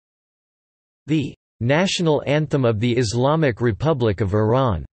The national anthem of the Islamic Republic of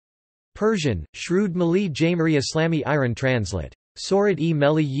Iran. Persian, Shrood Mali Jamari Islami Iran. Translate. Sorat-e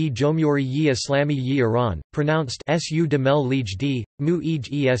Meli yi Jomyori yi Islami yi Iran, pronounced Su de Mel Lij D, Mu Ej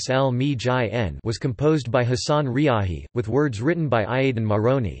Esl Mij In, was composed by Hassan Riahi, with words written by Ayadan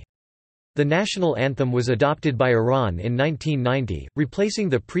Maroni. The national anthem was adopted by Iran in 1990, replacing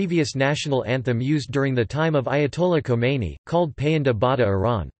the previous national anthem used during the time of Ayatollah Khomeini, called Payanda Bada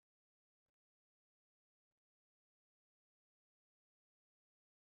Iran.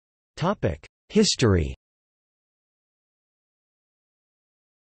 History.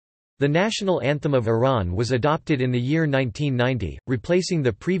 The national anthem of Iran was adopted in the year 1990, replacing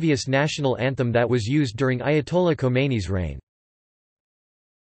the previous national anthem that was used during Ayatollah Khomeini's reign.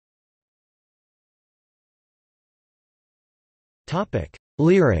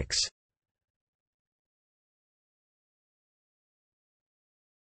 Lyrics.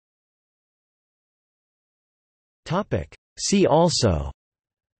 See also: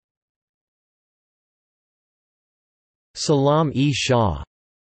 Salam-e-Shah,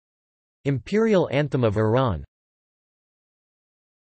 Imperial Anthem of Iran.